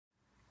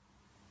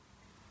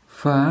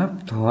Pháp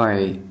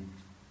thoại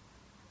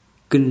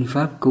Kinh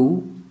Pháp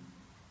Cứu.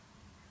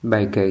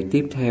 Bài kệ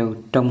tiếp theo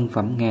trong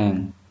Phẩm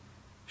Ngàn,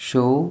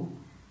 số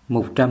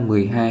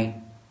 112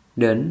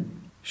 đến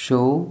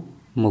số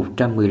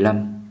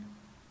 115,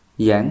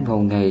 giảng vào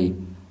ngày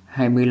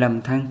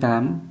 25 tháng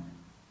 8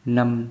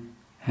 năm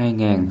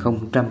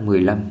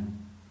 2015.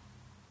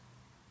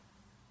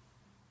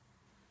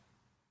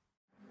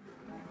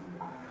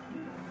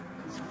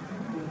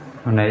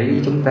 Hồi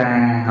nãy chúng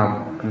ta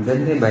học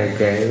đến cái bài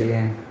kệ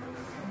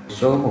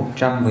số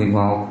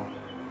 111.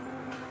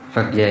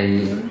 Phật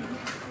dạy: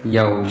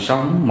 dầu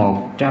sống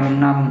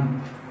 100 năm,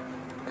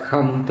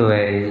 không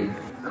tuệ,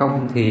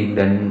 không thiền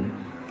định,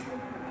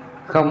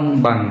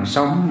 không bằng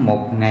sống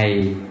một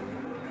ngày,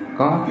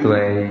 có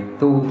tuệ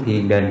tu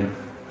thiền định.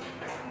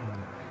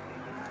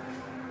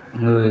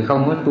 Người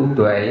không có tu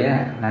tuệ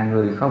là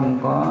người không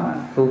có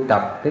tu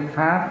tập cái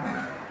pháp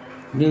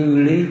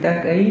như lý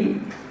tác ý,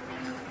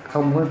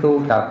 không có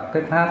tu tập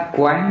cái pháp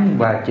quán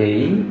và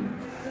chỉ,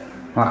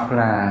 hoặc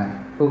là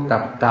tu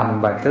tập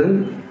tầm và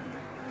tứ,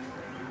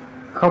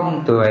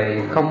 không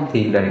tuệ, không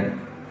thiền định.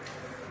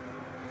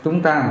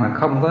 Chúng ta mà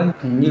không có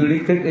như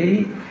lý tức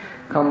ý,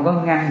 không có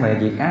ngăn về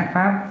việc ác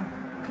pháp,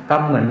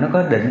 tâm mình nó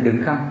có định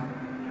được không?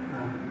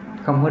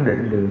 Không có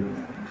định được.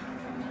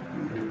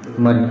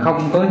 Mình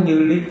không có như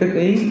lý tức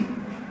ý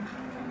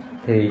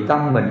thì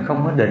tâm mình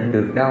không có định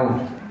được đâu.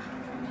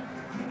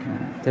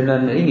 Cho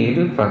nên ý nghĩa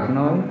Đức Phật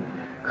nói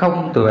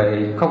không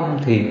tuệ, không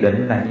thiền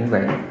định là như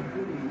vậy.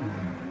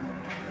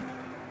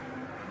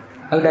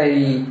 Ở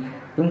đây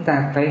chúng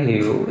ta phải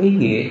hiểu ý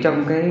nghĩa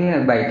trong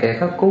cái bài kệ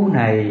Pháp Cứu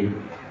này.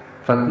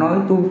 Phật nói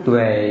tu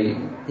tuệ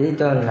chỉ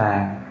cho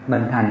là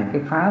mình hành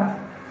cái pháp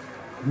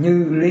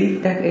như lý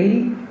tác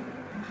ý,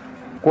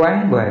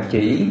 quán và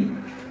chỉ,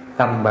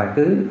 tầm và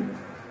tứ.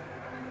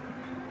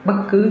 Bất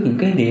cứ những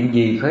cái niệm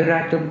gì khởi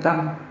ra trong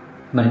tâm,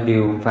 mình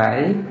đều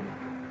phải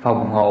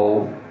phòng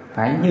hộ,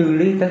 phải như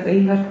lý tác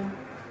ý hết.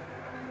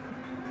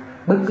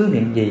 Bất cứ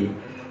niệm gì,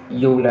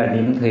 dù là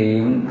niệm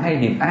thiện hay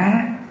niệm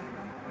ác,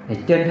 thì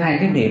trên hai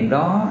cái niệm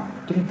đó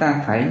chúng ta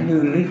phải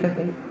như lý tác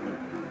ý.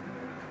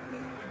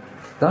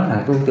 Đó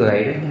là tu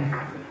tuệ đó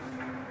nha.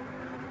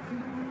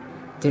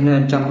 Cho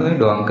nên trong cái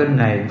đoạn kinh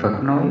này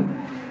Phật nói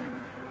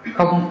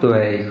không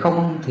tuệ,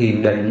 không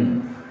thiền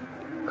định,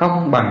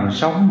 không bằng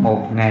sống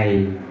một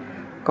ngày,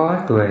 có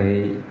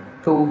tuệ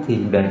tu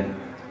thiền định.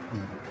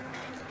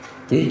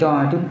 Chỉ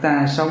cho chúng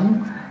ta sống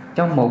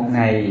trong một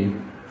ngày,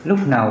 lúc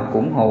nào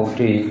cũng hộ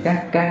trì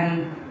các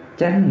căn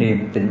chánh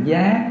niệm tỉnh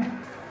giác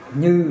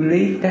như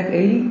lý tác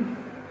ý,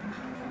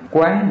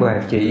 quán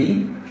và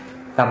chỉ,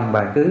 tầm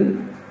và tứ,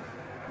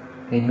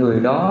 thì người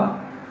đó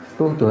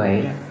tu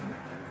tuệ.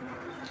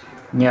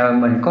 Nhờ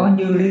mình có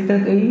như lý tác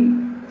ý,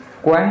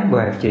 quán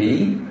và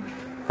chỉ,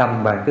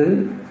 tầm và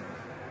tứ,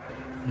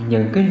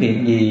 những cái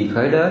niệm gì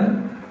khởi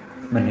đến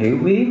mình hiểu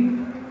biết,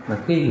 và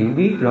khi hiểu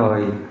biết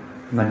rồi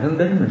mình hướng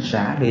đến mình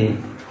xả liền,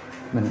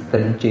 mình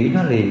tịnh chỉ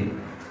nó liền.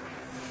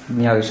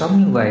 Nhờ sống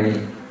như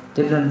vậy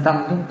cho nên tâm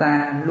chúng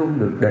ta luôn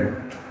được định.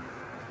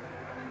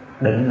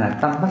 Định là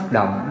tâm bất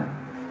động,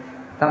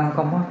 tâm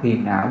không có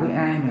phiền não với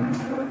ai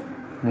nữa.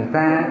 Người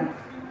ta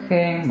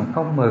khen mà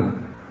không mừng,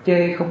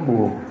 chê không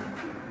buồn,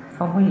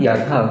 không có giận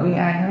hờn với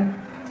ai hết.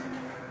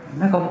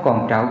 Nó không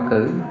còn trạo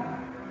cử,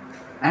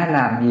 ai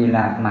làm gì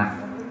làm mặc.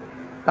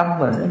 Tâm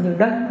mình nó như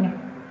đất nha.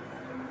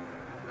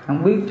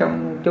 Không biết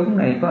trong chúng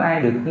này có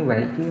ai được như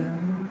vậy chưa?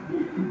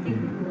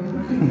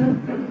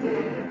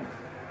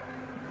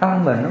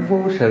 Tâm mình nó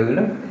vô sự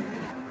lắm,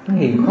 nó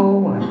hiền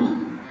khô mà.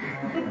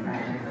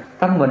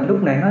 Tâm mình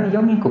lúc này nó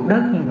giống như cục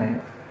đất như vậy.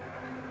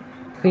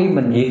 Khi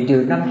mình diệt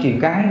trừ 5 triền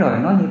cái rồi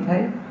nó như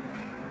thế,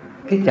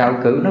 cái trạo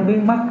cử nó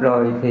biến mất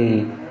rồi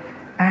thì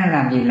ai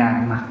làm gì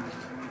làm mặc.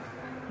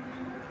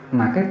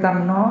 Mà cái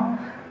tâm nó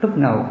lúc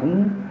nào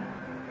cũng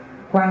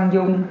khoan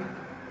dung,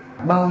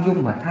 bao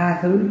dung và tha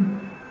thứ.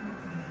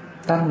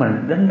 Tâm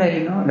mình đến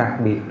đây nó đặc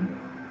biệt.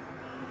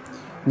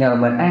 Nhờ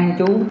mình an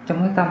trú trong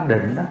cái tâm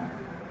định đó,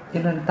 cho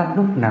nên tâm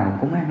lúc nào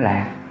cũng an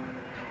lạc.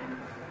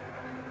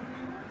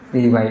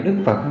 Vì vậy Đức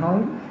Phật nói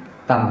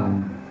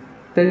tầm,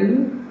 tứ,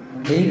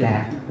 hỷ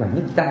lạc và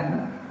nhất tâm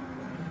đó.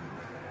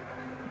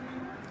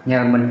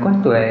 Nhờ mình có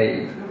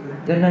tuệ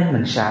cho nên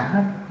mình xả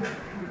hết.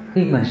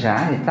 Khi mình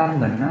xả thì tâm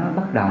mình nó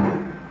bất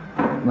động.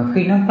 Mà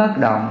khi nó bất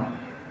động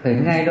thì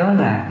ngay đó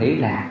là hỷ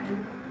lạc.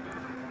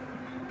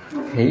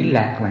 Hỷ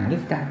lạc và nhất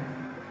tâm.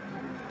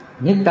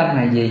 Nhất tâm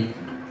là gì?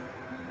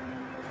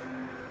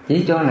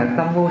 Chỉ cho là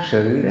tâm vô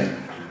sự đó.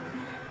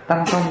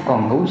 Tâm không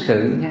còn hữu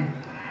sự nha.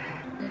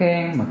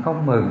 Khen mà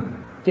không mừng,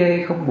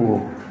 chê không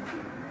buồn,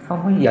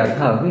 không có giận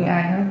hờn với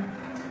ai hết.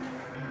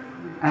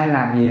 Ai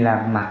làm gì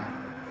làm mặc.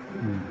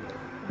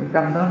 Cái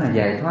tâm đó là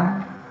giải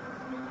thoát.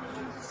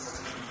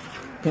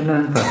 Cho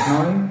nên Phật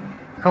nói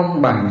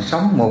không bằng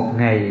sống một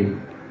ngày,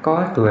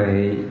 có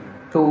tuệ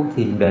tu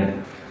thiền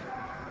định.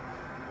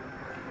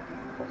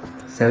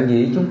 Sở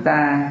dĩ chúng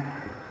ta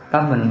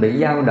tâm mình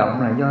bị dao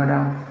động là do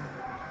đâu?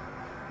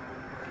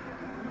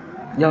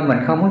 Do mình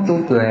không có tu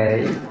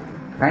tuệ,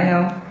 phải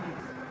không?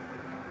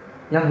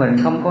 Do mình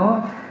không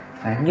có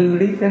Như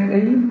lý tác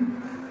ý.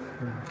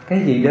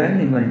 Cái gì đến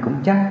thì mình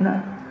cũng chấp nó,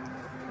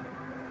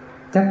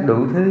 chấp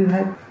đủ thứ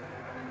hết.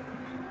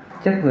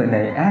 Chấp người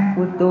này ác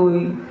với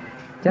tôi,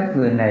 chấp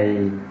người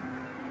này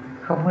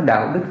không có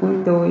đạo đức với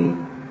tôi.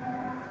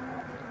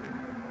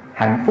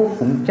 Hạnh phúc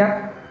cũng chấp,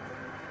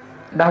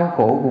 đau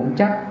khổ cũng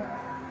chấp,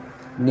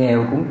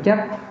 nghèo cũng chấp,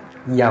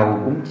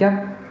 giàu cũng chấp,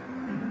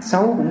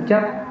 xấu cũng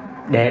chấp,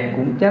 đẹp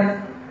cũng chấp,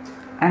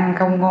 ăn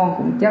không ngon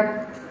cũng chấp,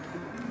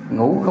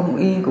 ngủ không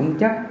yên cũng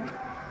chấp.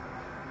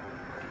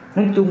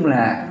 Nói chung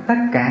là tất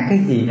cả cái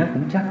gì nó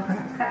cũng chấp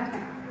hết.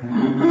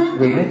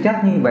 Vì nó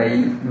chấp như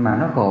vậy mà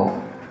nó khổ.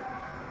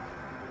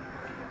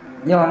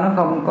 Do nó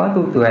không có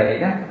tu tuệ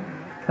đó,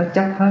 nó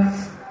chấp hết.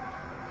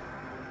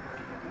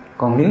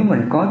 Còn nếu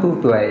mình có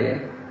tu tuệ,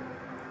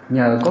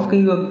 nhờ có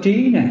cái gương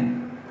trí này,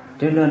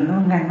 cho nên nó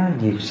ngăn, nó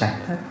diệt sạch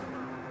hết.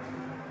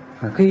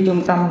 Và khi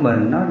trong tâm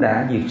mình nó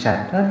đã diệt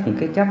sạch hết những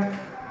cái chấp,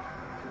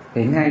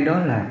 thì ngay đó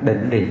là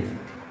định liền.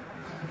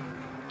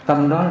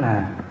 Tâm đó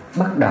là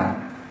bất động,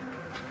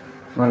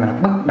 gọi là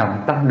bất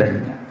động tâm định.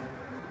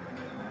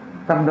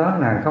 Tâm đó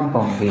là không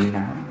còn phiền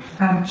não,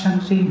 tham sân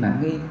si mạng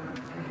nghi.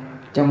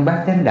 Trong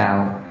bát chánh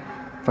đạo,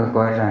 Phật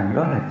gọi rằng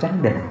đó là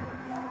chánh định.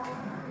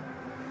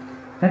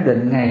 Nó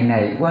định ngày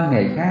này qua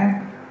ngày khác,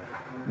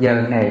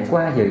 giờ này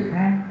qua giờ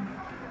khác,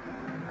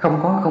 không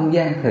có không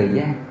gian thời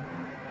gian.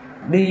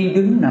 Đi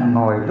đứng nằm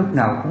ngồi lúc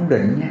nào cũng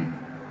định nha,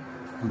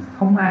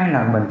 không ai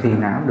làm mình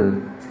phiền não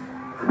được.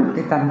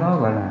 Cái tâm đó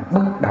gọi là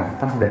bất động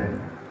tâm định.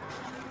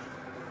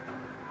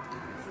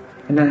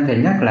 Nên thầy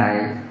nhắc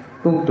lại,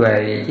 tu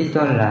tuệ chỉ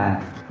cho là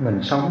mình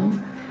sống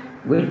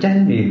với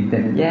chánh niệm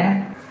tỉnh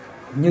giác,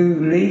 như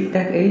lý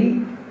tác ý,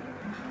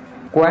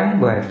 quán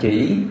và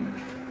chỉ,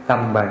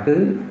 tầm và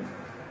tứ.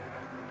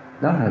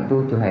 Đó là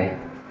tu tuệ.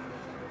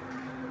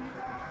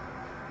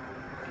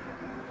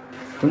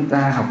 Chúng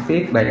ta học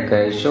tiếp bài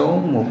kệ số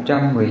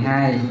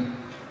 112.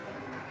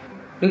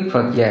 Đức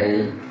Phật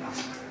dạy: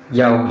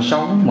 dầu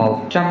sống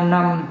 100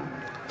 năm,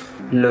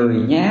 lười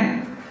nhác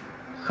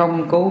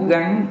không cố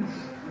gắng,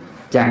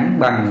 chẳng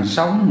bằng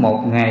sống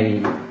một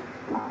ngày,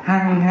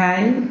 hăng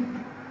hái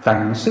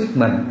tận sức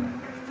mình.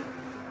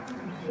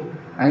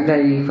 Ở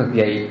đây Phật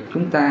dạy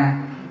chúng ta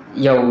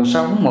dầu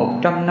sống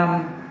 100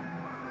 năm,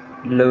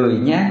 lười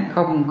nhác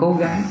không cố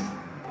gắng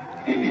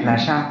là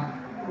sao?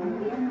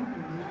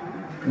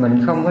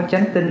 Mình không có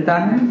chánh tinh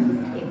tấn.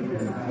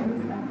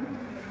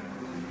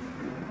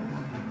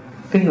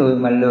 Cái người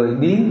mà lười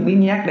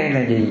biếng nhác đây là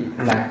gì?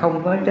 Là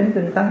không có chánh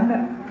tinh tấn đó.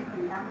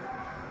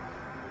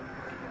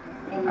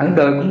 Ở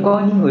đời cũng có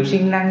những người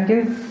siêng năng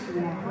chứ,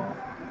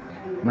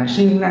 mà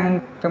siêng năng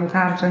trong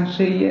tham sân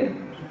si ấy,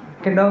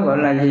 cái đó gọi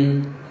là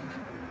gì?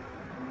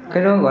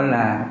 Cái đó gọi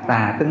là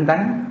tà tinh tấn.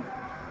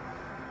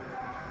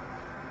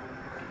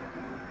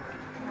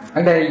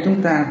 Ở đây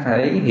chúng ta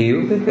phải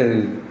hiểu cái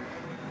từ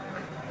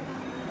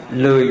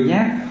lười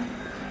nhác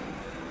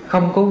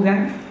không cố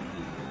gắng,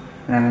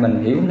 là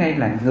mình hiểu ngay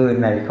là người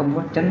này không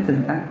có chánh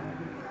tinh tấn.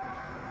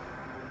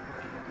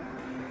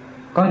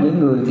 Có những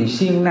người thì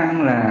siêng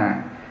năng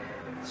là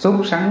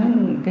sốt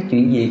sắng cái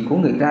chuyện gì của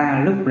người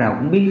ta lúc nào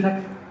cũng biết hết.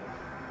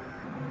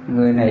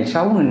 Người này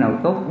xấu, người nào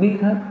tốt biết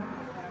hết.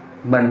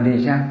 Mình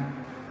thì sao?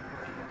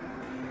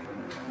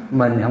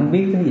 Mình không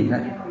biết cái gì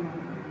hết.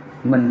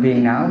 Mình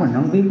phiền não, mình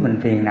không biết mình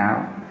phiền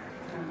não.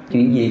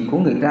 Chuyện gì của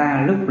người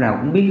ta lúc nào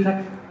cũng biết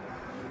hết.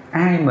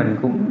 Ai mình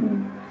cũng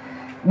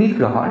biết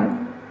rõ đó,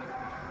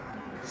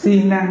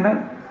 siêng năng đó.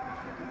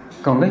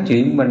 Còn cái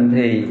chuyện mình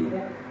thì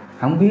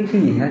không biết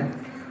cái gì hết.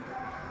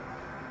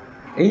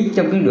 Ý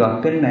trong cái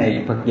đoạn kinh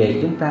này Phật dạy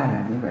chúng ta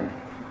là như vậy.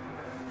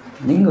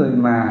 Những người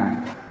mà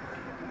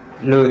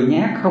lười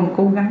nhác không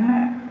cố gắng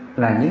á,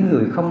 là những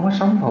người không có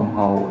sống phòng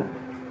hộ,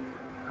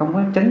 không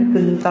có chánh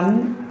tinh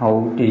tấn,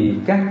 hộ trì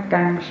các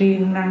căn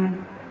siêng năng,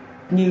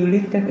 như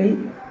lý tác ý,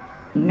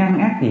 ngăn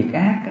ác diệt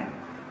ác.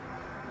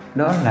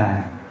 Đó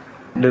là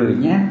lười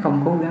nhác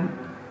không cố gắng.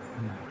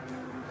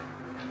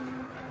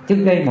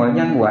 Trước đây mọi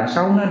nhân quả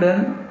xấu nó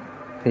đến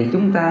thì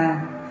chúng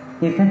ta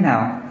như thế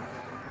nào?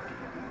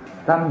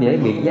 Tâm dễ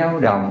bị dao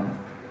động,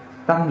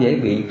 tâm dễ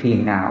bị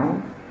phiền não,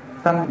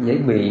 tâm dễ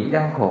bị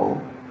đau khổ.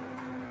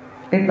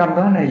 Cái tâm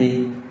đó là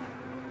gì?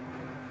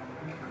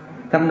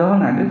 Tâm đó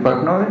là Đức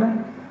Phật nói đó,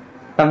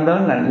 tâm đó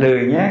là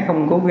lười nhác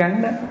không cố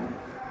gắng đó.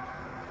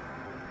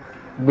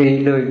 Vì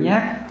lười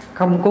nhác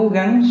không cố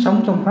gắng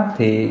sống trong pháp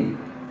thiện,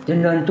 cho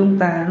nên chúng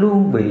ta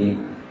luôn bị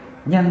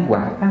nhân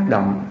quả tác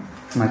động,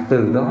 mà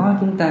từ đó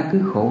chúng ta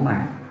cứ khổ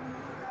mãi.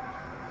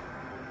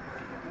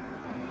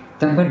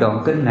 Trong cái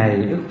đoạn kinh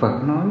này Đức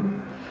Phật nói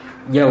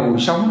dầu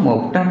sống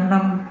 100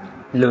 năm,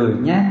 lười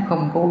nhác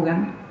không cố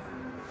gắng,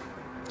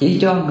 chỉ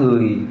cho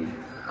người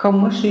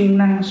không có siêng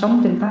năng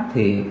sống trên pháp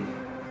thiện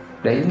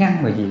để ngăn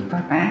và diệt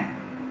pháp ác.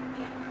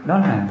 Đó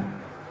là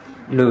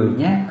lười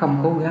nhác không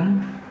cố gắng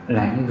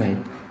là như vậy.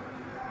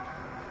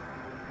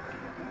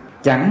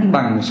 Chẳng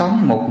bằng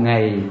sống một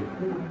ngày,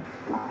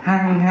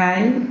 hăng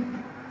hái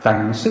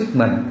tận sức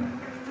mình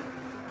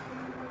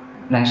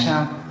là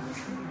sao?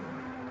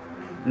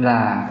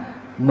 Là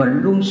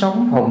mình luôn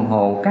sống phòng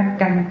hộ các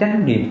căn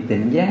chánh niệm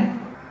tỉnh giác,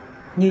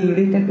 như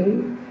lý tác ý,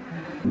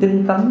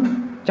 tinh tấn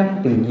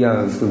trong từng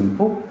giờ từng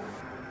phút.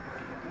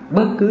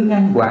 Bất cứ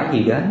nhân quả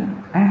gì đến,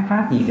 ác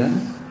pháp gì đến,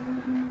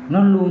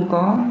 nó luôn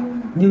có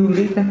như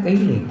lý tác ý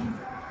liền.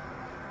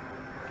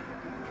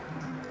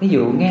 Ví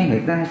dụ nghe người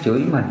ta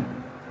chửi mình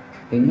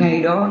thì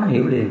ngay đó nó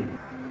hiểu liền,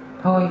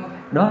 thôi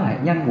đó là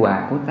nhân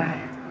quả của ta.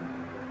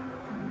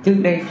 Trước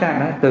đây ta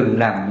đã từng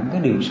làm những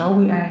cái điều xấu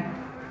với ai,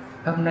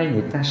 hôm nay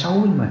người ta xấu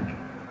với mình,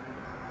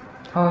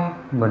 thôi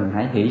mình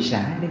hãy hỷ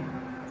xả đi,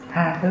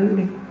 tha thứ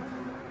đi.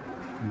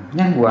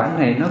 Nhân quả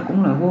này nó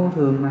cũng là vô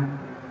thường mà,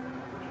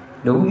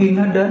 đủ duyên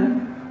nó đến,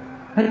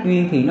 hết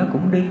duyên thì nó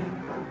cũng đi.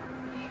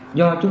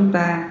 Do chúng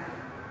ta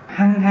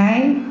hăng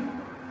hái,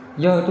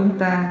 do chúng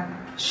ta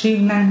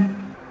siêng năng,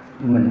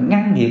 mình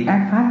ngăn diệt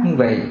ác pháp như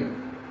vậy,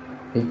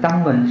 thì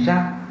tâm mình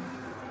sao?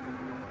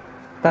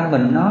 Tâm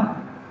mình nó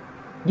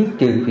dứt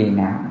trừ phiền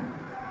não.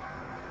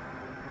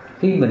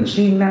 Khi mình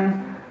siêng năng,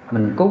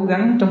 mình cố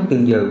gắng trong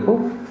từng giờ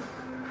phút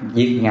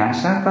diệt ngã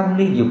xá tâm,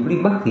 ly dục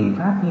ly bất thiện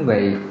pháp như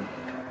vậy,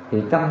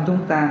 thì tâm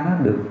chúng ta nó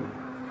được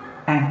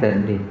an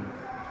tịnh liền,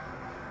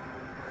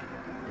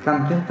 tâm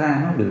chúng ta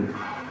nó được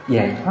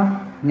giải thoát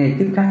ngay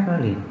tức khắc đó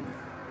liền.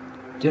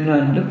 Cho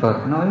nên Đức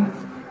Phật nói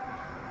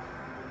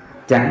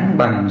chẳng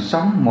bằng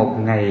sống một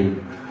ngày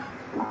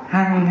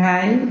hăng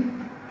hái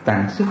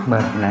tận sức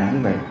mình là như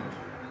vậy.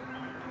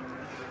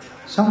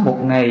 Sống một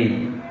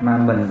ngày mà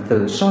mình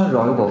tự soi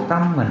rọi vào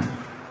tâm mình,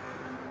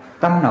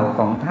 tâm nào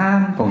còn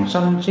tham, còn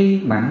sân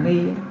si, mạn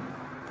nghi,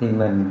 thì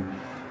mình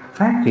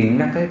phát triển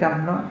ra cái tâm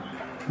đó,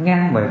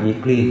 ngăn và diệt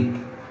liền.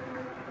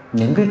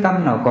 Những cái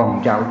tâm nào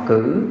còn trạo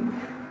cử,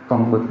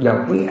 còn bực dọc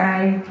với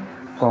ai,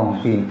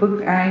 còn phiền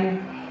phức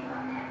ai,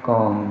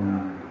 còn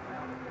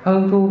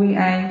hơn thua với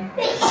ai,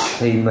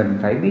 thì mình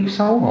phải biết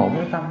xấu hổ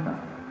với tâm đó.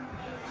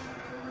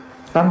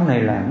 Tâm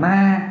này là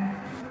ma,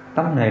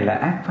 tâm này là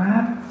ác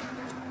pháp,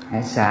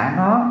 hãy xả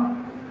nó,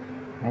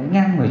 hãy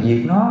ngăn và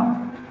diệt nó.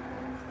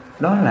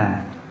 Đó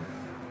là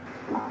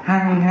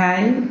hăng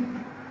hái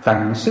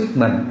tận sức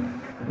mình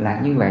là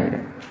như vậy đó.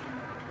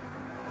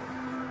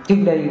 Trước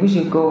đây quý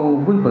sư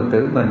cô, quý Phật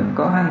tử mình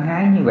có hăng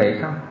hái như vậy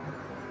không?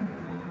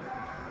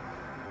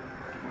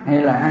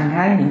 Hay là hăng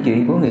hái những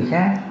chuyện của người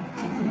khác?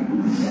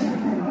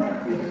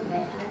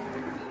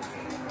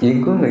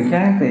 Chuyện của người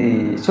khác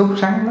thì sốt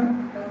sắng lắm,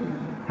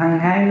 hăng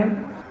hái lắm.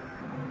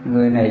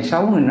 Người này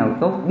xấu, người nào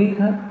tốt biết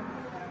hết.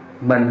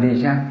 Mình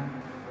thì sao?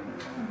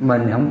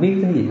 Mình không biết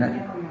cái gì hết.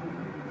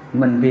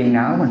 Mình phiền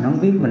não, mình không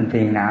biết mình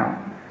phiền não.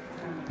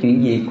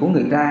 Chuyện gì của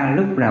người ta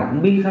lúc nào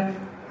cũng biết hết.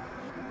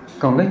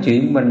 Còn cái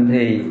chuyện mình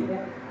thì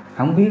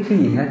không biết cái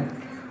gì hết.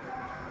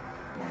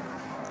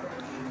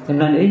 Cho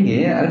nên ý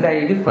nghĩa ở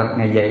đây Đức Phật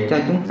Ngài dạy cho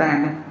chúng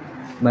ta,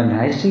 mình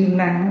hãy siêng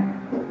năng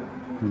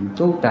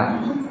tu tập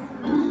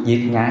diệt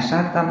ngã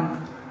xá tâm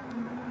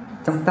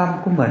trong tâm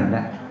của mình đó.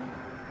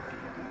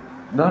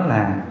 Đó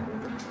là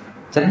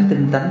chánh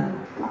tinh tấn,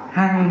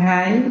 hăng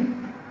hái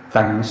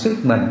tận sức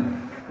mình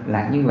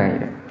là như vậy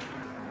đó.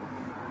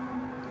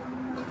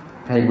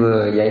 Thầy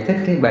vừa giải thích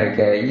cái bài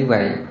kệ như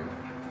vậy.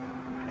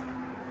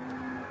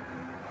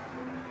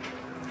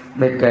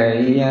 Bài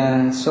kệ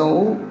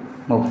số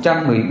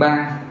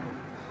 113,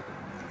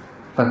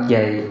 Phật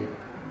dạy: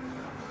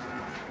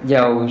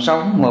 dầu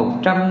sống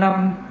 100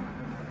 năm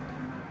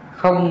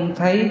không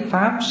thấy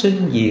pháp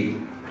sinh diệt,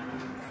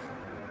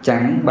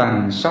 chẳng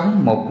bằng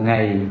sống một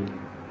ngày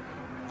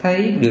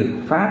thấy được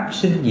pháp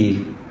sinh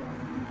diệt.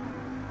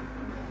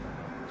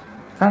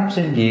 Pháp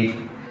sinh diệt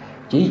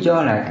chỉ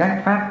cho là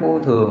các pháp vô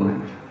thường,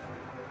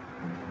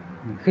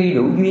 khi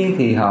đủ duyên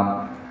thì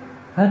hợp,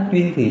 hết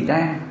duyên thì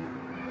tan.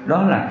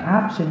 Đó là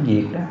pháp sinh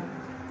diệt đó.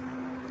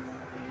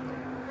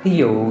 Ví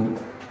dụ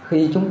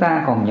khi chúng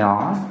ta còn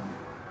nhỏ,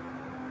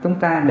 chúng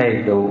ta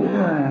đầy đủ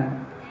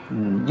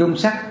dung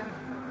sắc,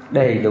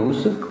 đầy đủ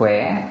sức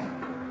khỏe,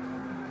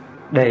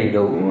 đầy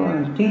đủ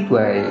trí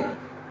tuệ,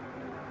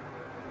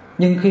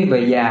 nhưng khi về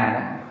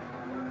già,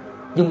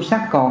 dung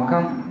sắc còn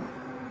không?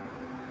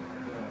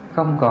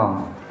 Không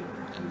còn.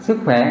 Sức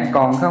khỏe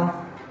còn không?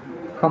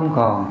 Không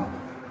còn.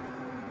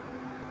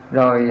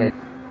 Rồi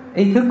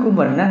ý thức của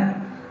mình á,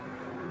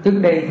 trước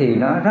đây thì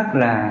nó rất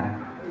là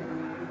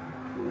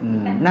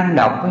năng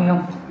động, phải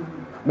không?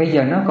 Bây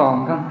giờ nó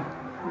còn không?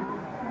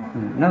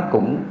 Nó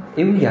cũng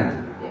yếu dần.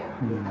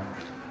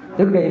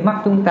 Trước đây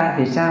mắt chúng ta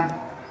thì sao?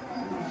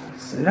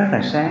 Rất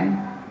là sáng.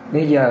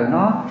 Bây giờ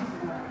nó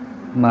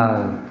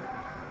mờ.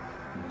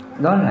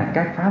 Đó là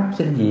các pháp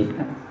sinh diệt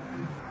đó.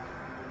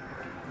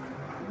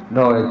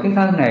 Rồi cái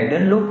thân này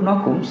đến lúc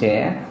nó cũng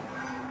sẽ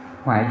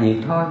hoại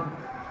diệt thôi.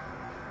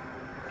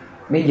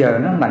 Bây giờ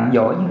nó mạnh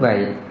dỗi như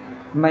vậy,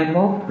 mai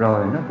mốt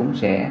rồi nó cũng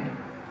sẽ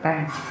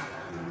tan.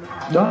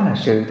 Đó là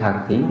sự thật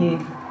hiển nhiên,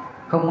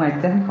 không ai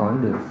tránh khỏi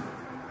được.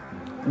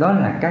 Đó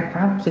là các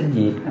pháp sinh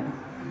diệt đó.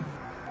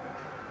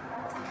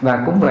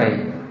 Và cũng vậy,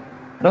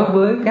 đối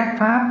với các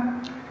pháp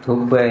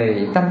thuộc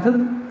về tâm thức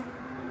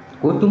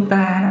của chúng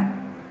ta,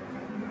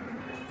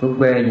 thuộc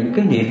về những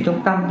cái niệm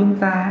trong tâm chúng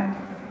ta,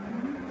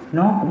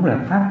 nó cũng là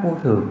pháp vô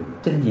thường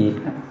sinh diệt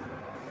đó.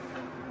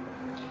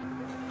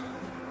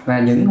 Và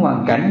những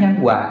hoàn cảnh nhân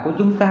quả của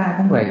chúng ta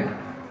cũng vậy.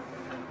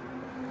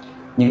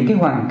 Những cái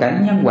hoàn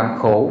cảnh nhân quả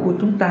khổ của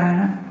chúng ta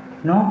đó,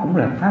 nó cũng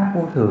là pháp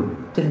vô thường,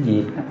 sinh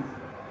diệt đó.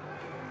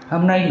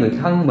 Hôm nay người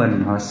thân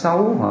mình họ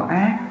xấu, họ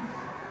ác,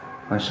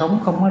 họ sống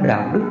không có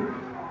đạo đức,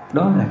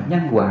 đó là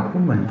nhân quả của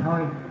mình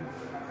thôi.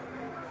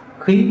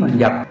 Khi mình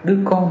gặp đứa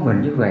con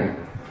mình như vậy,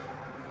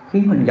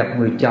 khi mình gặp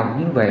người chồng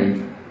như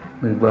vậy,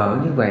 người vợ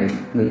như vậy,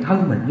 người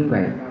thân mình như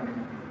vậy,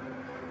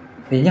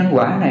 thì nhân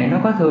quả này nó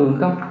có thường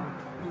không?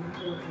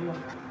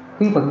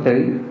 Quý Phật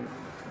tử,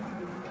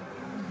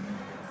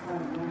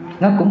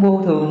 nó cũng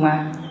vô thường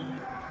mà.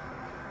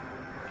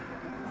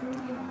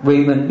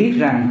 Vì mình biết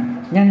rằng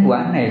nhân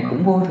quả này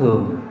cũng vô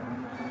thường.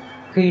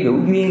 Khi đủ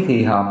duyên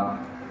thì hợp,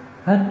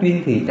 hết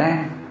duyên thì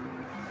tan.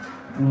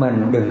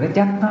 Mình đừng có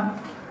chấp nó.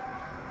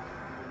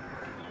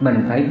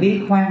 Mình phải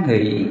biết hoan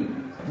hỷ,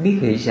 biết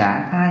hỷ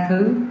xả tha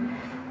thứ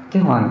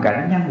cái hoàn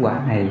cảnh nhân quả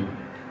này.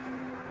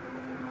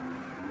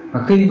 Mà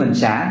khi mình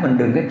xả, mình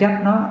đừng có chấp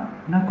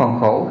nó còn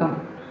khổ không?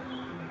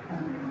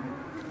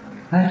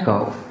 Hết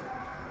khổ.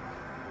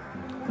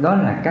 Đó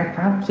là các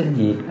pháp sinh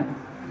diệt đó.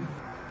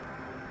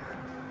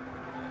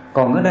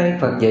 Còn ở đây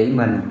Phật dạy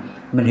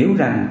mình hiểu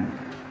rằng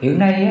hiện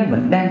nay á,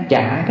 mình đang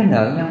trả cái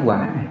nợ nhân quả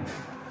này.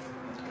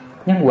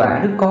 Nhân quả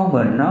đứa con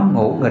mình nó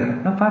ngỗ nghịch,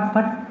 nó pháp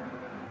phách,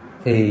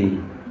 thì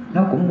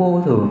nó cũng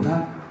vô thường thôi.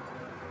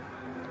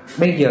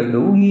 Bây giờ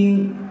đủ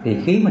duyên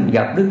thì khi mình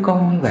gặp đứa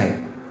con như vậy,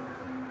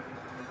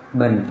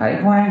 mình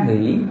phải hoan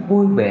hỷ,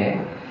 vui vẻ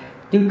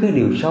chứ cái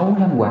điều xấu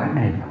nhân quả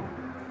này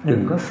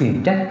đừng có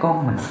phiền trách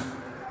con mình.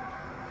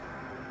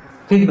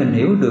 Khi mình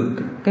hiểu được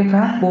cái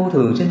pháp vô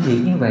thường sinh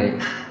diệt như vậy,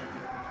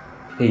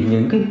 thì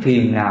những cái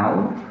phiền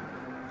não,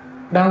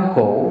 đau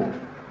khổ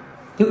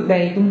trước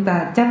đây chúng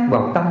ta chấp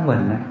vào tâm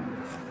mình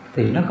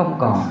thì nó không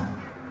còn.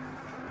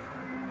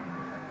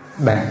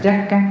 Bản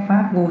chất các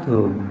pháp vô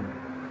thường,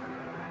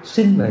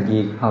 sinh và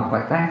diệt, hợp và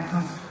tan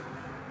thôi.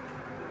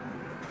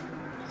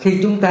 Khi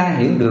chúng ta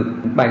hiểu được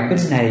bài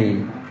kinh này,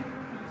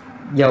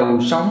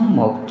 dầu sống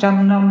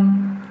 100 năm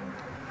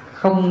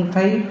không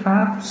thấy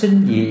pháp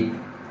sinh diệt,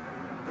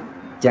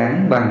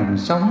 chẳng bằng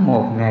sống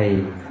một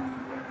ngày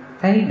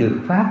thấy được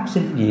pháp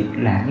sinh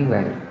diệt là như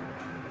vậy.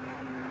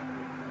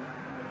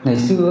 Ngày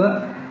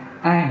xưa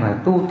ai mà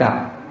tu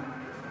tập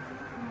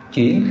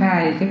triển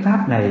khai cái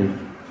pháp này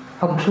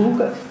thông suốt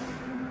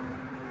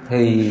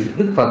thì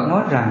Đức Phật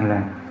nói rằng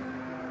là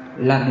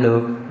lần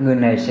lượt người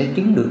này sẽ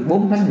chứng được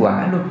 4 thánh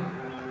quả luôn,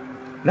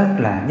 rất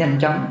là nhanh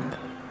chóng.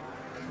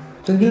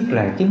 Thứ nhất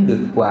là chứng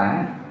được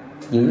quả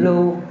Dự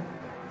Lưu,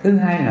 thứ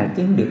hai là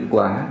chứng được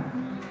quả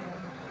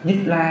Nhất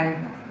Lai,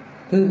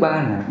 thứ ba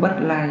là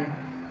Bách Lai,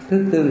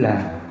 thứ tư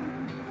là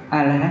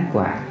A La Hán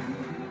quả.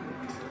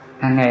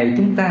 Hàng ngày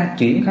chúng ta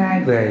triển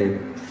khai về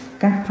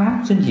các pháp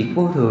sinh diệt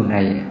vô thường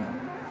này,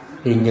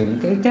 thì những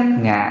cái chấp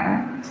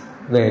ngã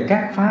về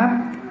các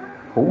pháp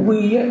hữu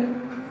vi á,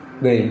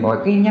 về mọi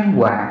cái nhân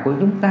quả của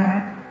chúng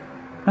ta,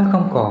 nó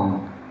không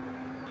còn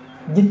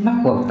dính mắc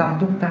vào tâm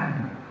chúng ta.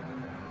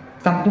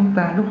 Tâm chúng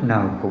ta lúc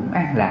nào cũng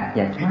an lạc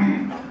và thoát.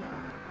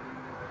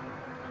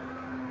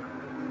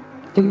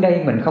 Trước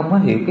đây mình không có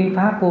hiểu cái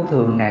pháp vô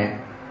thường này,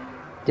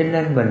 cho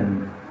nên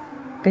mình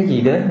cái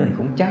gì đến mình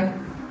cũng chấp.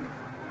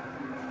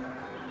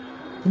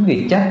 Chính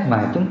vì chấp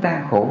mà chúng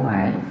ta khổ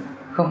mãi,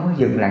 không có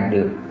dừng lại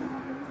được.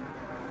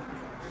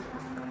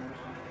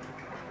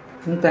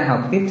 Chúng ta học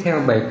tiếp theo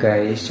bài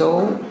kệ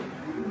số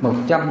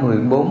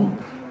 114.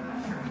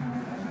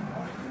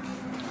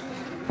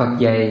 Phật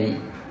dạy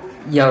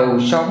dầu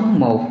sống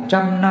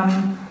 100 năm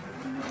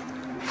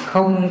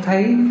không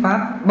thấy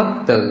pháp bất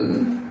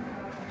tử,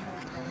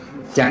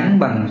 chẳng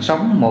bằng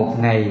sống một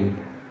ngày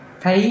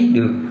thấy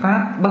được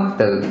pháp bất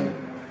tử.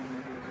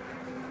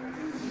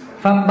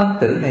 Pháp bất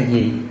tử là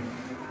gì?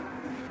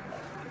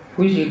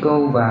 Quý sư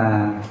cô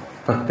và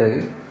Phật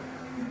tử,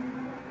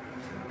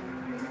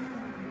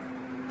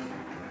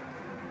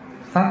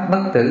 pháp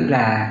bất tử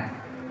là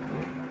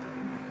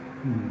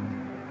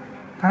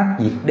pháp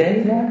diệt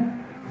đế đó.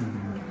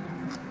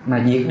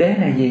 Mà diệt đế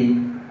là gì?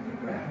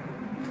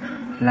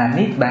 Là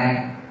niết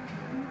bàn.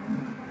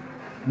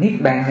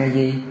 Niết bàn là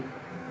gì?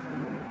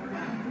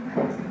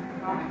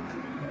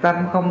 Tâm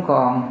không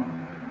còn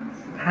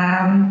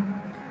tham,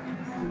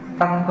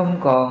 tâm không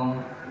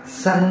còn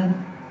sân,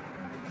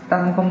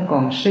 tâm không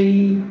còn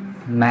si,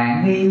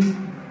 mạn nghi,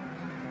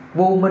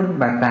 vô minh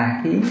và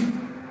tà kiến.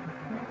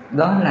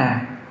 Đó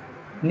là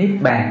niết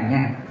bàn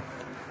nha.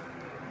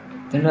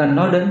 Cho nên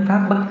nói đến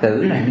pháp bất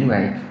tử là như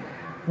vậy.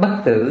 Bất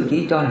tử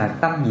chỉ cho là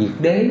tâm diệt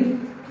đế.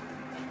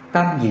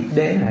 Tâm diệt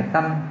đế là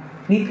tâm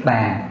niết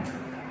bàn.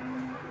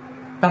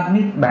 Tâm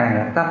niết bàn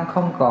là tâm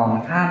không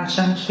còn tham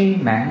sân si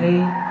mạn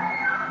nghi.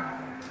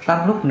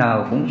 Tâm lúc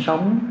nào cũng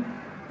sống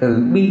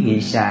từ bi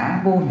hỷ xả,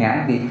 vô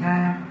ngã vị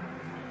tha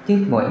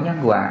trước mọi nhân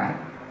quả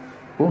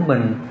của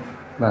mình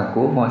và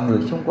của mọi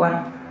người xung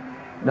quanh.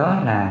 Đó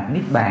là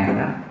niết bàn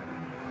đó.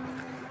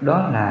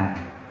 Đó là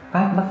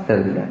pháp bất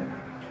tử đó.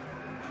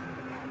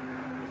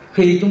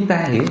 Khi chúng ta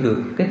hiểu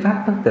được cái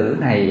pháp bất tử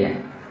này,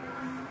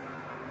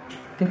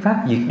 cái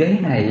pháp diệt đế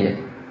này,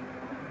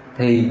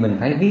 thì mình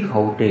phải biết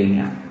hộ trì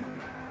nữa.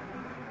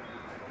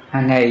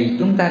 Hàng ngày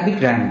chúng ta biết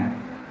rằng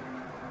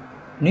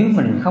nếu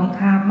mình không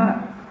tham á,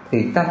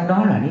 thì tâm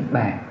đó là niết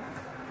bàn.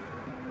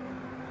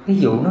 Ví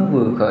dụ nó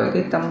vừa khởi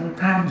cái tâm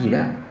tham gì đó,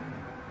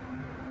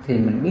 thì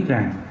mình biết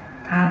rằng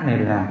tham này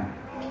là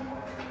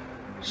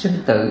sinh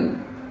tử,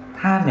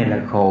 tham này là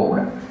khổ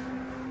đó,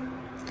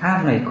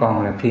 tham này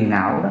còn là phiền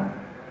não đó.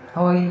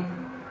 Thôi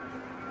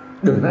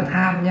đừng có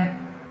tham nha.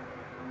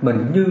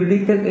 Mình như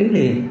lý tác ý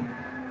liền,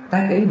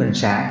 tác ý mình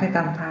xả cái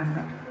tâm tham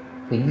đó,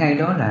 thì ngay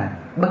đó là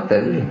bất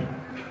tử liền.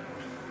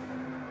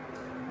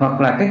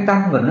 Hoặc là cái tâm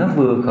mình nó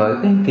vừa khởi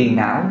cái phiền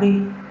não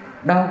đi,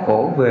 đau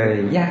khổ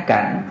về gia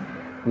cảnh,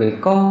 về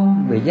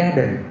con, về gia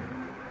đình,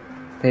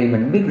 thì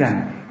mình biết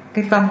rằng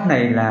cái tâm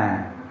này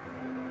là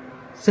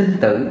sinh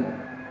tử,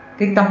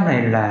 cái tâm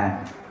này là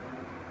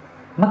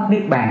mất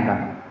niết bàn rồi.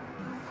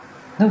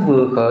 Nó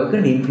vừa khởi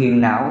cái niệm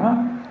phiền não đó,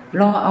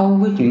 lo âu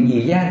với chuyện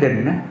gì gia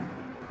đình đó,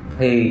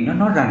 thì nó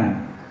nói rằng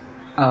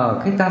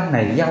cái tâm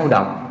này dao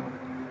động,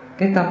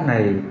 cái tâm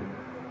này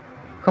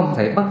không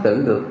thể bất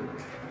tử được.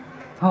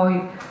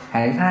 Thôi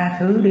hãy tha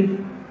thứ đi.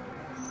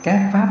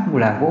 Các pháp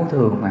là vô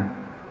thường mà,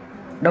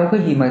 đâu có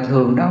gì mà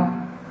thường đâu.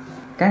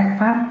 Các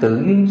pháp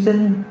tự duyên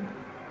sinh,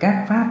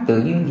 các pháp tự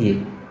duyên diệt.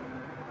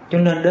 Cho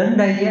nên đến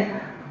đây á,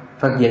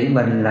 Phật dạy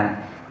mình là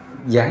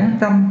dẫn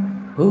tâm,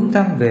 hướng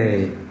tâm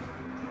về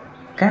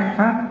các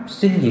pháp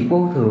sinh diệt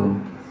vô thường.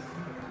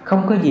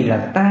 Không có gì là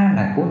ta,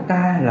 là của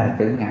ta, là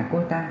tự ngã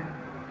của ta.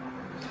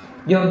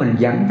 Do mình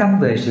dẫn tâm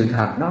về sự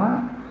thật đó,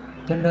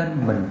 cho nên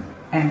mình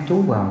an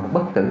trú vào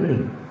bất tử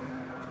liền.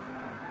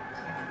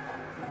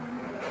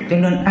 Cho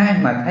nên ai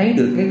mà thấy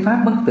được cái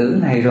pháp bất tử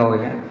này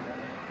rồi á,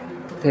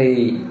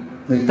 thì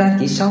người ta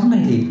chỉ sống ở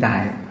hiện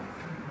tại.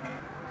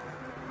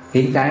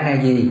 Hiện tại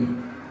là gì?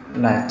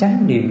 Là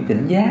chánh niệm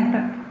tỉnh giác đó.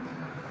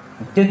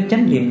 Trên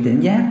chánh niệm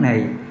tỉnh giác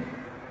này,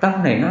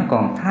 tâm này nó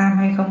còn tham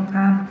hay không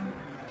tham,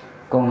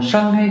 còn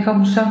sân hay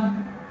không sân,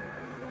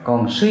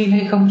 còn suy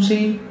hay không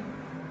suy,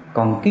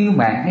 còn kiêu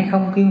mạn hay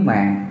không kiêu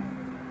mạn,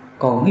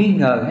 còn nghi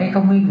ngờ hay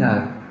không nghi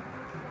ngờ.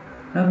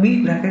 Nó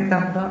biết ra cái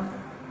tâm đó.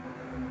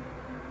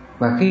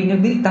 Và khi nó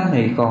biết tâm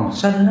này còn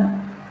sân á,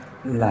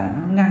 là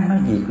nó ngăn, nó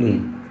diệt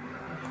liền.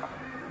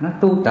 Nó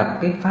tu tập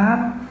cái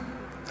pháp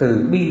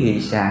từ bi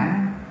hỷ xả,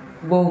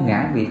 vô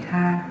ngã vị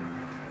tha,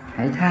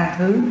 hãy tha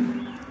thứ,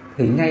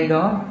 thì ngay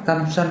đó tâm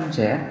sân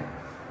sẽ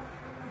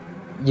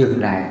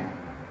dừng lại.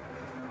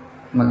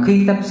 Mà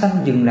khi tâm sân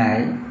dừng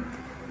lại,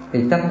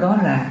 thì tâm đó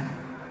là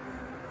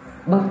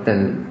bất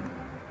tử,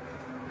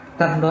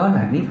 tâm đó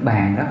là niết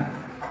bàn đó.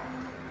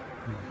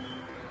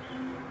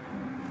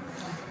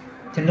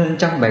 Cho nên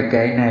trong bài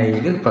kệ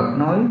này, Đức Phật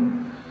nói: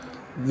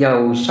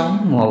 dầu sống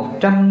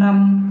 100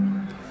 năm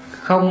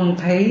không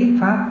thấy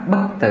pháp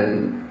bất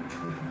tử,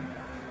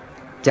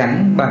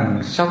 chẳng bằng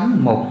sống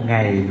một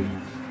ngày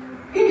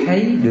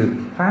thấy được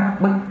pháp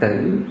bất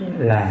tử.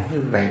 Là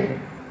như vậy.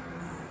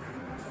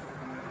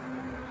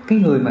 Cái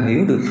người mà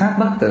hiểu được pháp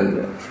bất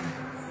tử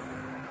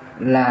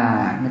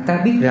là người ta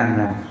biết rằng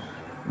là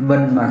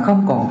mình mà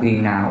không còn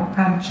phiền não,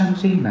 tham sân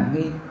si mạng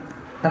nghi,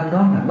 tâm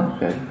đó là bất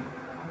tử.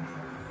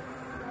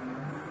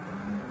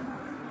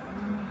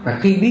 Và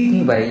khi biết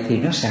như vậy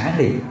thì nó xả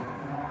liền,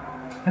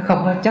 nó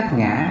không có chấp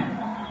ngã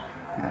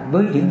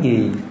với những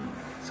gì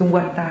xung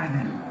quanh ta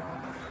nữa.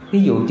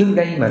 Ví dụ trước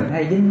đây mình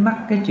hay dính mắc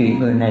cái chuyện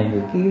người này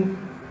người kia,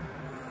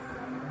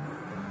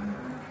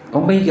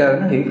 còn bây giờ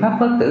nó hiểu pháp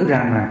bất tử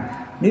rằng là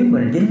nếu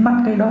mình dính mắc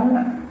cái đó,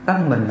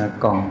 tâm mình là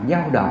còn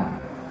dao động,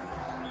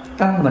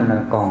 tâm mình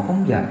là còn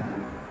phóng dật.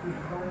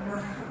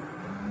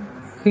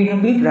 Khi nó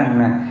biết rằng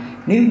là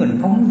nếu mình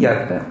phóng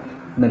dật,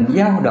 mình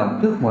dao động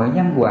trước mọi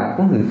nhân quả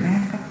của người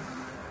khác,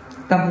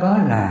 tâm đó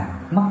là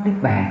mất niết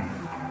bàn,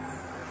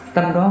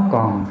 tâm đó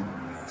còn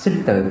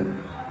sinh tử.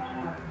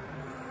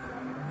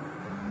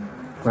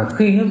 Và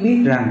khi nó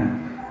biết rằng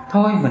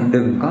thôi mình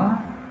đừng có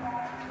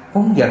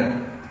phóng dật,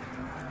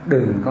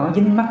 đừng có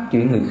dính mắc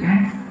chuyện người khác,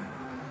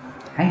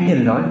 hãy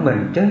nhìn lỗi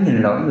mình chớ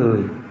nhìn lỗi người,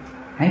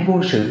 hãy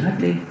vô sự hết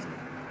đi,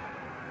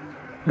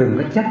 đừng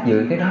có chấp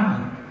giữ cái đó,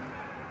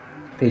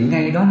 thì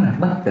ngay đó là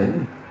bất tử.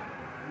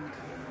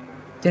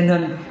 Cho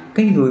nên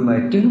cái người mà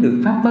chứng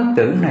được pháp bất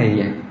tử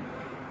này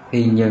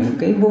thì những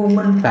cái vô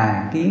minh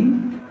tà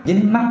kiến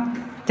dính mắc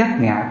chấp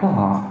ngã của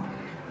họ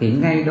thì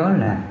ngay đó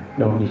là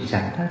độ diệt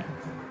sạch hết.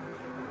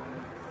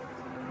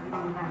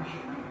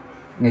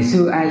 Ngày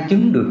xưa ai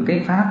chứng được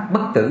cái pháp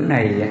bất tử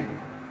này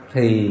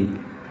thì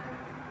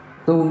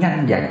tu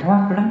nhanh giải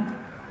thoát lắm.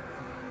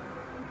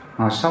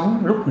 Họ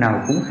sống lúc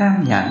nào cũng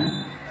kham nhẫn,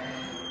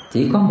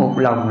 chỉ có một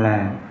lòng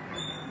là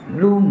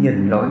luôn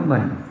nhìn lỗi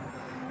mình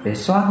để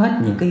xóa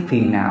hết những cái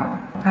phiền não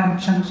tham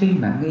sân si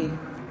mạng nghi,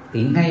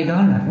 thì ngay đó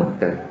là bất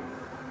tử.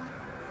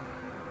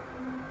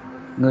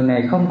 Người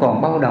này không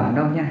còn bao đồng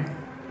đâu nha,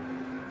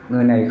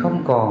 người này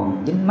không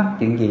còn dính mắc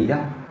chuyện gì đâu.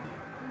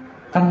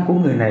 Tâm của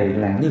người này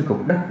là như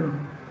cục đất luôn.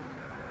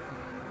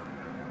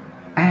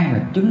 Ai mà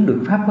chứng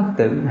được pháp bất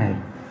tử này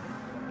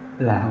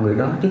là người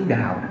đó chứng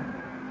đạo đó.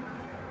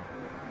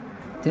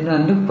 Cho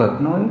nên Đức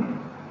Phật nói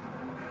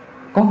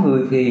Có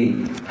người thì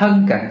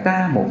thân cận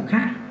ta một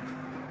khắc,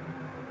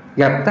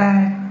 gặp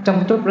ta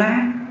trong chốc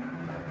lát,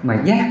 mà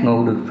giác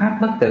ngộ được pháp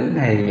bất tử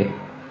này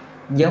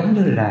giống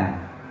như là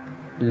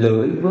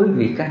lưỡi với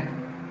vị canh.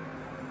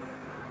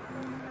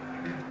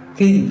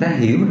 Khi người ta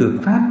hiểu được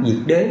pháp diệt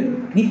đế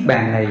niết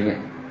bàn này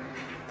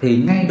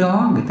thì ngay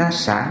đó người ta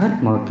xả hết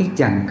mọi cái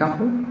chằng cấu,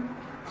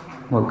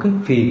 mọi cái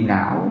phiền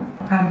não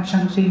tham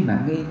sân si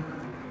mạng nghi,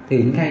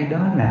 thì ngay đó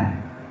là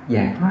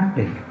giải thoát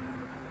liền.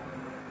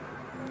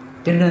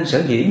 Cho nên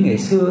sở dĩ ngày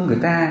xưa người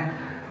ta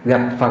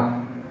gặp Phật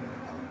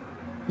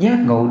giác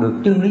ngộ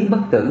được chân lý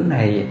bất tử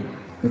này,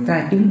 người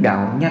ta chứng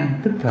đạo nhanh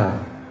tức thời.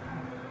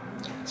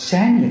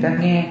 Sáng người ta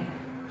nghe,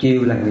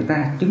 chiều là người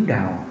ta chứng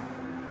đạo.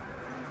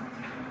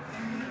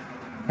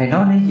 Thầy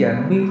nói nãy giờ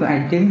không biết có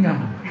ai chứng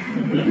không?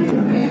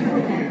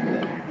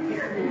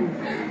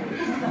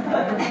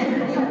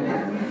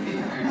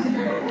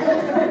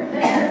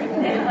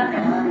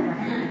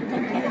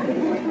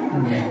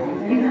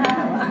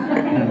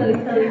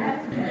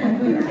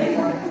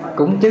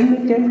 Cũng chứng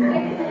đó chứ.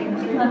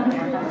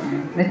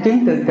 Nó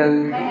chứng từ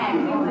từ.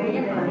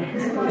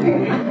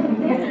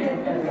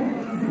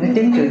 Nó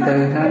chứng từ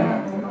từ thôi.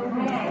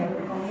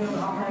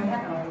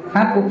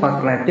 Pháp của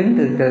Phật là chứng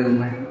từ từ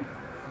mà.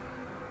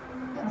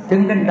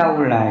 Chứng đến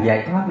đâu là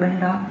giải thoát đến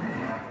đó.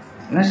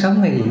 Nó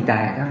sống ngay hiện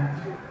tại thôi.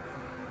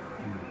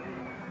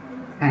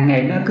 Hàng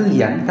ngày nó cứ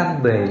dẫn tâm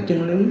về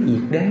chân lý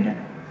diệt đế đó,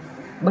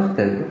 bất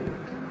tử,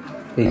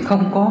 thì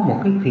không có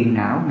một cái phiền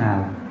não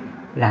nào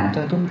làm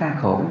cho chúng ta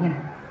khổ nha.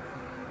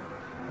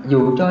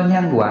 Dù cho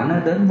nhân quả nó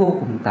đến vô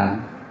cùng tận,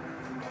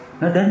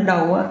 nó đến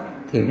đâu á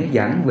thì nó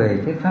dẫn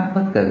về cái pháp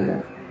bất tử đó,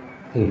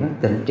 thì nó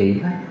tịnh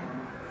trị hết.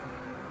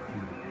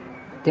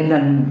 Cho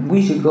nên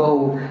quý sư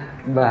cô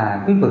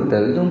và quý Phật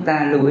tử chúng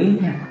ta lưu ý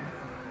nha.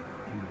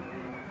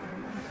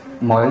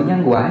 Mọi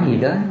nhân quả gì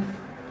đến,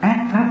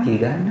 ác pháp gì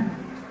đến đó,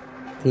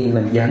 thì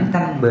mình dẫn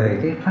tâm về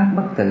cái pháp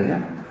bất tử đó.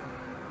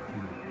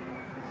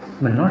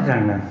 Mình nói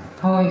rằng là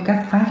thôi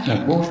các pháp là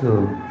vô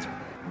thường,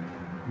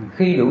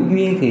 khi đủ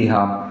duyên thì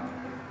hợp,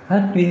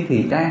 hết duyên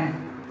thì tan,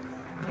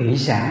 hỷ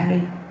xả đi,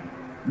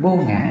 vô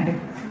ngã đi.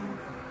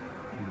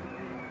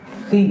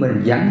 Khi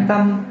mình dẫn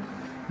tâm,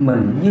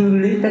 mình như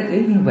lý tất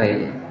ý như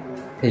vậy,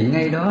 thì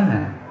ngay đó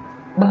là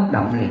bất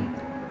động liền.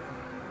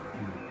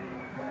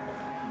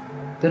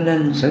 Cho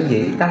nên sở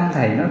dĩ tâm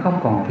thầy nó không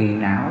còn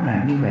phiền não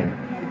là như vậy.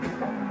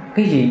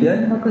 Cái gì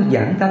đến nó cứ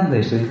dẫn tâm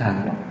về sự thật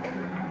đó,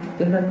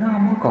 cho nên nó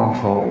không có còn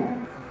khổ.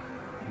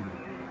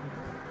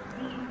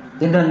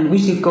 Cho nên quý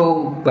sư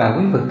cô và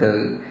quý Phật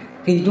tử,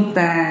 khi chúng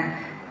ta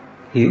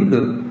hiểu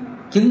được,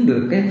 chứng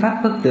được cái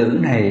pháp bất tử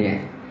này,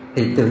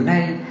 thì từ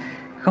nay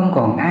không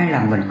còn ai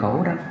làm mình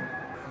khổ đâu.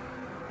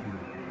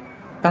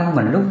 Tâm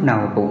mình lúc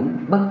nào cũng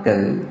bất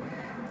tử,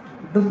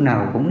 lúc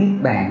nào cũng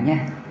niết bàn nha.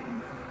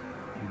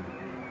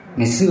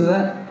 Ngày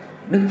xưa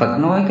Đức Phật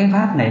nói cái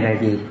pháp này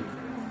là gì?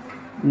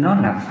 Nó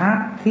là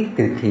pháp thiết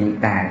thực hiện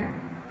tại,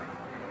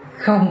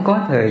 không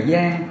có thời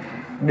gian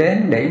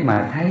đến để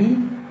mà thấy,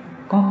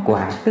 có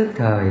quả tức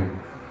thời,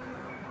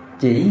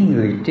 chỉ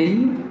người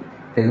trí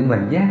tự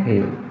mình giác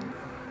hiểu.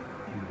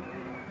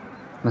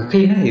 Mà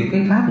khi nó hiểu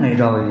cái pháp này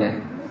rồi,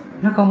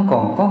 nó không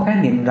còn có khái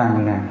niệm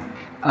rằng là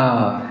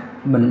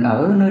mình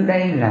ở nơi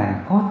đây là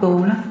khó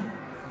tu lắm,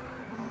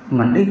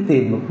 mình đi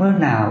tìm một nơi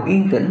nào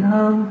yên tĩnh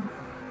hơn,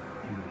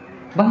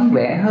 vắng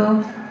vẻ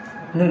hơn,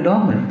 nơi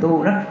đó mình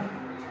tu rất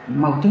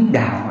mau chứng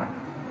đạo.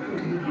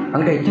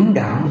 Ở đây chứng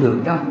đạo không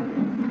được đâu,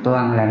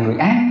 toàn là người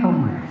ác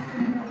không à,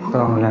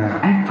 toàn là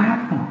ác pháp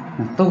không,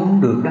 tu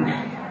không được đâu.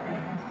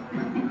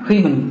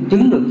 Khi mình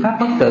chứng được pháp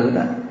bất tử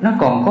đó, nó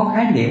còn có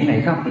khái niệm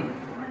này không?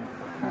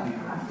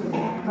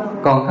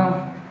 Còn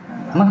không?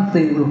 Mất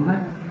tiêu luôn hết.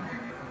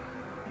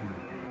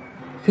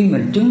 Khi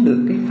mình chứng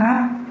được cái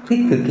pháp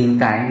thiết thực hiện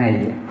tại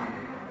này,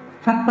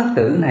 pháp bất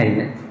tử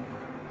này,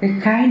 cái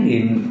khái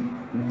niệm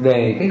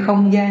về cái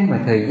không gian và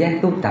thời gian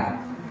tu tập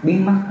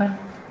biến mất hết.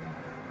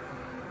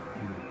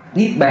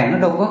 Niết bàn nó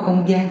đâu có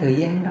không gian thời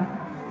gian đâu.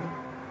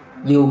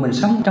 Dù mình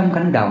sống trong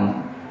cảnh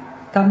động,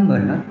 tâm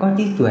mình nó có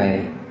trí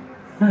tuệ,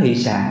 nó hỷ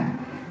xả,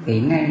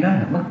 thì ngay đó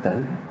là bất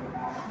tử.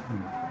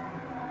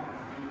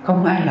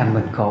 Không ai làm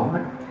mình khổ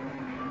hết,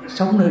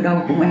 sống nơi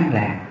đâu cũng an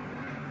lạc.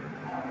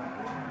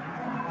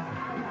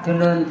 Cho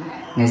nên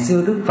ngày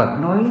xưa Đức Phật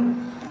nói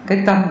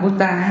cái tâm của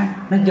ta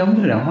nó giống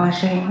như là hoa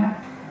sen á.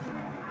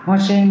 Hoa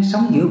sen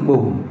sống giữa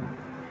bùn,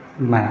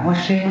 mà hoa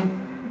sen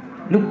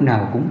lúc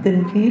nào cũng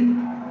tinh khiết,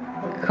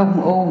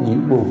 không ô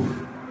nhiễm bùn.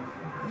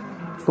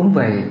 Cũng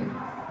vậy,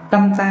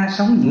 tâm ta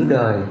sống giữa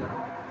đời,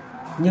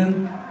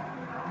 nhưng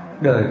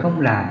đời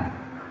không làm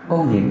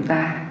ô nhiễm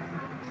ta.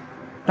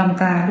 Tâm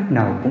ta lúc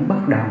nào cũng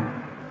bất động.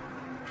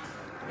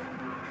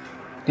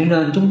 Cho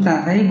nên chúng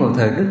ta thấy vào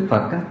thời Đức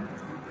Phật á,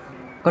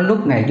 có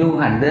lúc Ngài du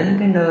hành đến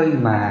cái nơi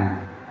mà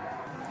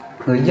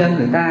người dân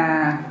người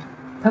ta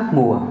thất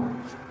mùa,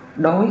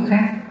 đói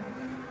khát,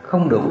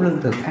 không đủ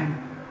lương thực ăn.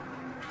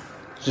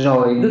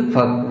 Rồi Đức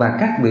Phật và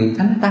các vị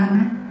thánh tăng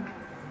á,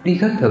 đi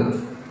khất thực,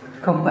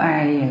 không có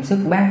ai xuất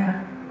bát hết.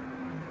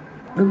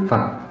 Đức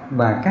Phật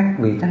và các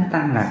vị thánh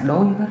tăng là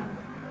đói hết.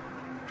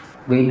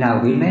 vị nào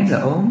vị nấy là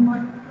ốm hết.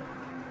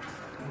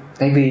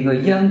 Tại vì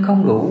người dân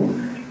không đủ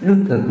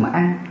lương thực mà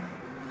ăn,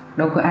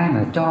 đâu có ai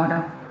mà cho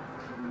đâu.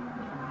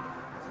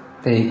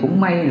 Thì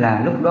cũng may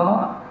là lúc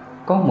đó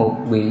có một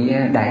vị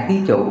đại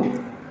thí chủ,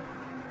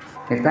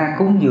 người ta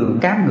cúng dường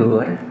cám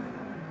ngựa đó,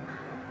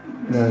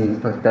 rồi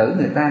Phật tử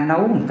người ta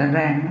nấu, người ta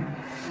rang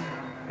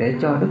để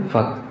cho Đức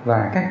Phật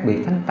và các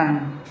vị thánh tăng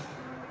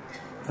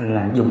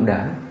là dùng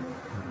đỡ.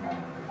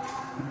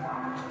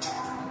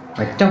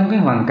 Và trong cái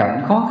hoàn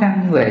cảnh khó khăn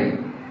như vậy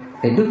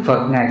thì Đức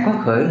Phật Ngài có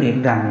khởi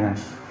niệm rằng là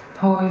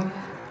thôi,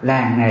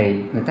 làng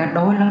này người ta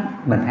đói lắm,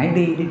 mình hãy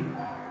đi đi.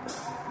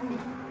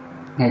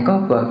 Ngài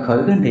có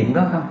khởi cái niệm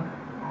đó không?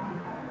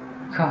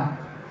 Không.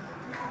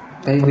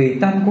 Tại vì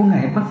tâm của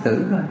Ngài bất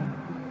tử rồi,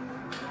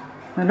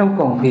 nó đâu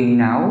còn phiền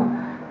não,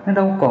 nó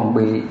đâu còn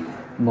bị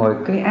mọi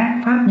cái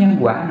ác pháp nhân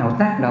quả nào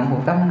tác động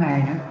vào tâm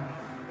Ngài nữa.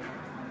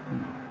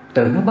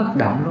 Tự nó bất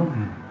động luôn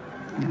à.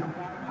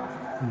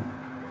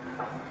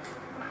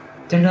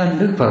 Cho nên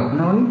Đức Phật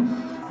nói,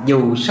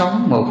 dù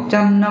sống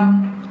 100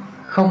 năm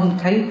không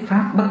thấy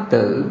pháp bất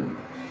tử,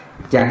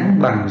 chẳng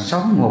bằng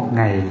sống một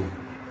ngày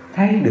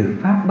thấy được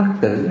pháp bất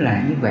tử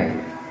là như vậy.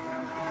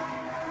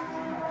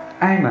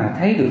 Ai mà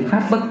thấy được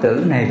pháp bất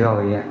tử này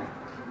rồi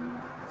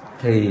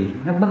thì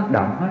nó bất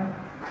động hết,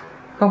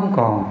 không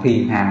còn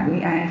phiền hà với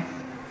ai,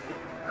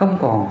 không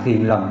còn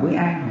phiền lòng với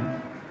ai nữa.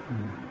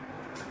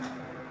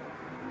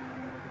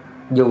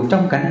 Dù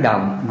trong cảnh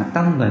động mà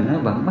tâm mình nó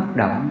vẫn bất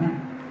động nha.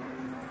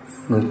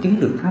 Người chứng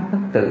được pháp bất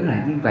tử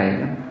là như vậy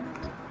đó.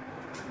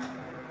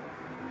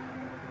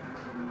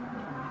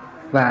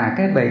 Và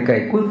cái bài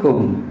kệ cuối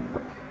cùng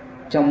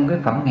trong cái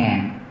phẩm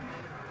ngàn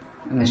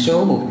là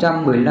số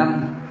 115,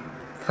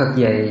 Phật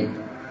dạy: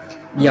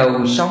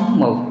 dầu sống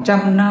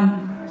 100 năm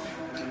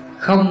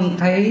không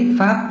thấy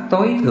pháp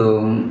tối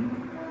thượng,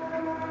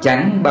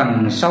 chẳng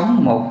bằng sống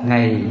một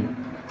ngày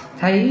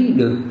thấy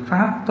được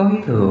pháp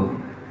tối thượng.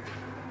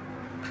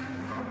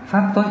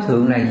 Pháp tối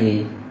thượng là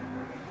gì?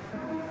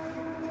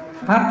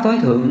 Pháp tối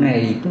thượng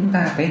này chúng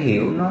ta phải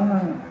hiểu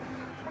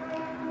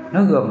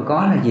nó gồm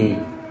có là gì?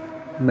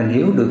 Mình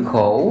hiểu được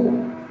khổ,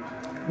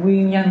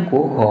 nguyên nhân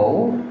của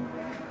khổ,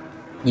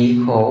 diệt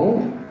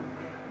khổ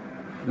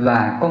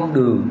và con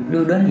đường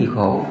đưa đến diệt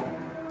khổ,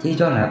 chỉ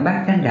cho là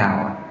bát chánh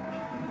đạo.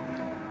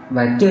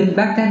 Và trên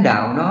bát chánh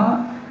đạo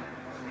đó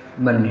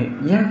mình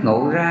giác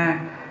ngộ ra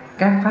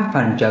các pháp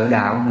hành trợ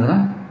đạo nữa,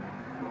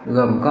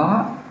 gồm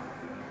có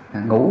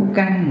ngũ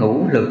căn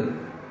ngũ lực,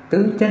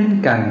 tứ chánh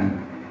cần,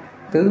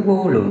 tứ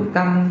vô lượng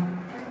tâm,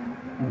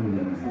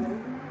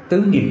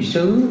 tứ niệm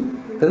xứ,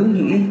 tứ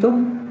như ý túc,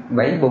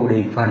 bảy bồ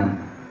đề phần.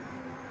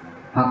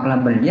 Hoặc là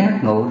mình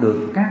giác ngộ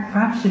được các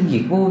pháp sinh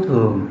diệt vô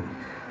thường,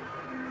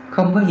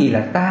 không có gì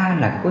là ta,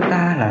 là của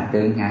ta, là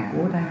tự ngã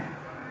của ta.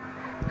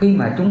 Khi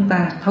mà chúng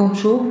ta thấu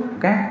suốt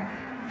các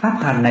pháp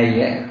hành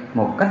này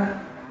một cách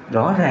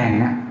rõ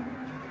ràng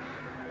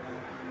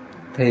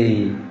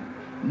thì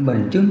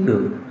mình chứng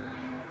được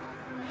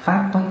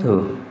pháp tối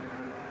thượng.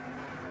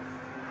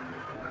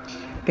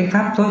 Cái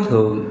pháp tối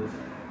thượng,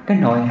 cái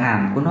nội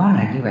hàm của nó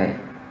là như vậy.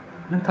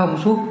 Nó thông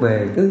suốt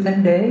về tứ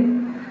thánh đế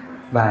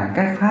và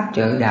các pháp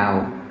trợ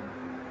đạo,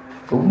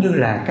 cũng như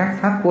là các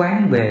pháp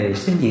quán về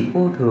sinh diệt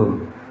vô thường.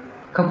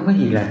 Không có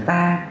gì là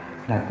ta,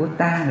 là của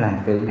ta, là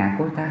tự ngã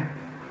của ta.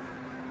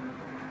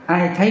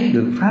 Ai thấy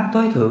được pháp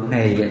tối thượng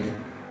này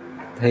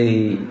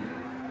thì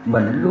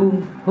mình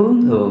luôn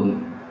hướng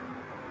thượng.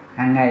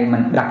 Hàng ngày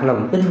mình đặt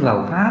lòng tin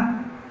vào pháp.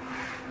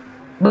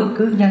 Bất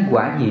cứ nhân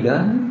quả gì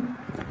đến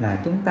là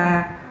chúng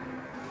ta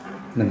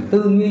mình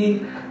tư duy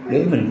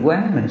để mình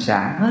quán, mình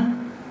xả hết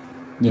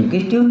những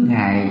cái chướng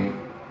ngại,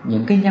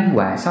 những cái nhân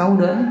quả xấu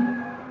đến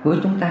với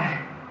chúng ta.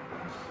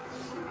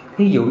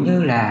 Ví dụ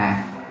như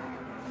là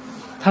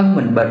thân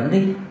mình bệnh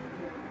đi,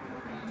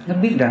 nó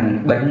biết rằng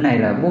bệnh này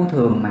là vô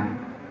thường mà,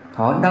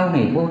 thọ đau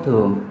này vô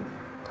thường,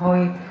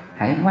 thôi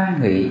hãy hoan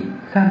hỷ,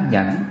 kham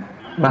nhẫn,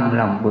 bằng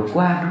lòng vượt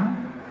qua nó.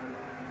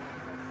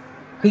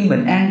 Khi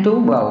mình an trú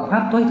vào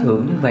pháp tối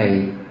thượng như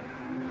vậy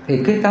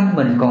thì cái tâm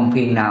mình còn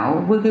phiền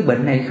não với cái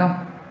bệnh này không?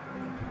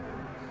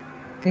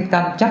 Cái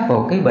tâm chấp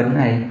vào cái bệnh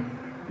này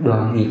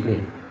đoạn diệt liền.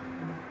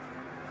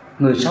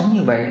 Người sống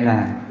như vậy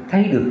là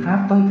thấy được pháp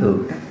tối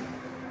thượng đó.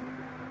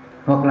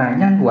 Hoặc là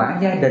nhân quả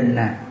gia đình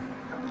nè,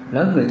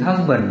 lỡ người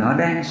thân mình họ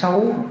đang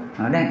xấu,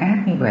 họ đang ác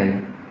như vậy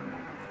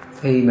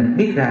thì mình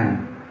biết rằng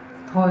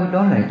thôi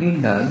đó là duyên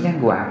nợ nhân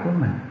quả của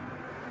mình.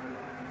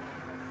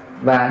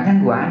 Và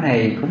nhân quả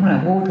này cũng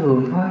là vô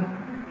thường thôi.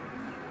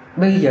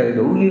 Bây giờ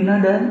đủ duyên nó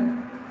đến,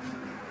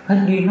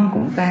 hết duyên nó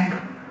cũng tan.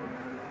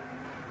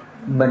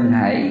 Mình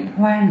hãy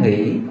hoan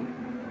hỷ,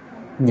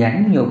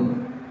 nhẫn nhục,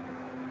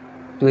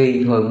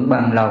 tùy thuận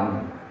bằng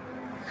lòng,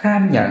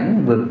 kham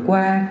nhẫn vượt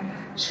qua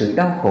sự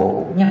đau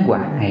khổ nhân quả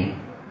này.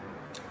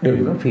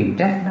 Đừng có phiền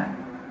trách đó.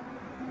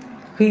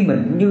 Khi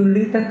mình như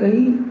lý tác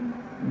ý,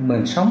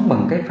 mình sống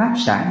bằng cái pháp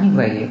xả như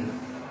vậy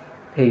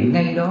thì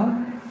ngay đó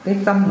cái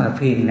tâm mà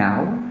phiền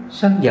não,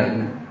 sân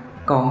giận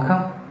còn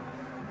không,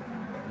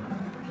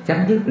 chấm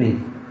dứt liền.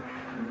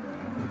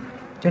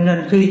 Cho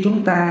nên khi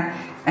chúng ta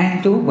an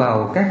trú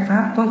vào các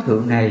pháp tối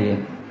thượng này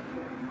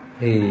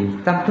thì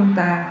tâm chúng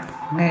ta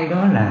ngay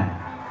đó là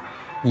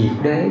diệt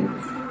đế,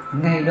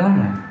 ngay đó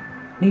là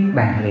niết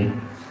bàn liền,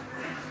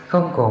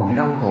 không còn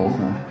đau khổ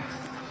nữa,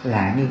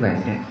 là như vậy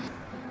đấy.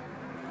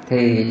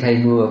 Thì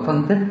thầy vừa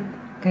phân tích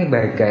cái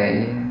bề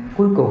kệ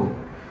cuối cùng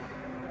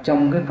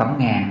trong cái phẩm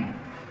ngàn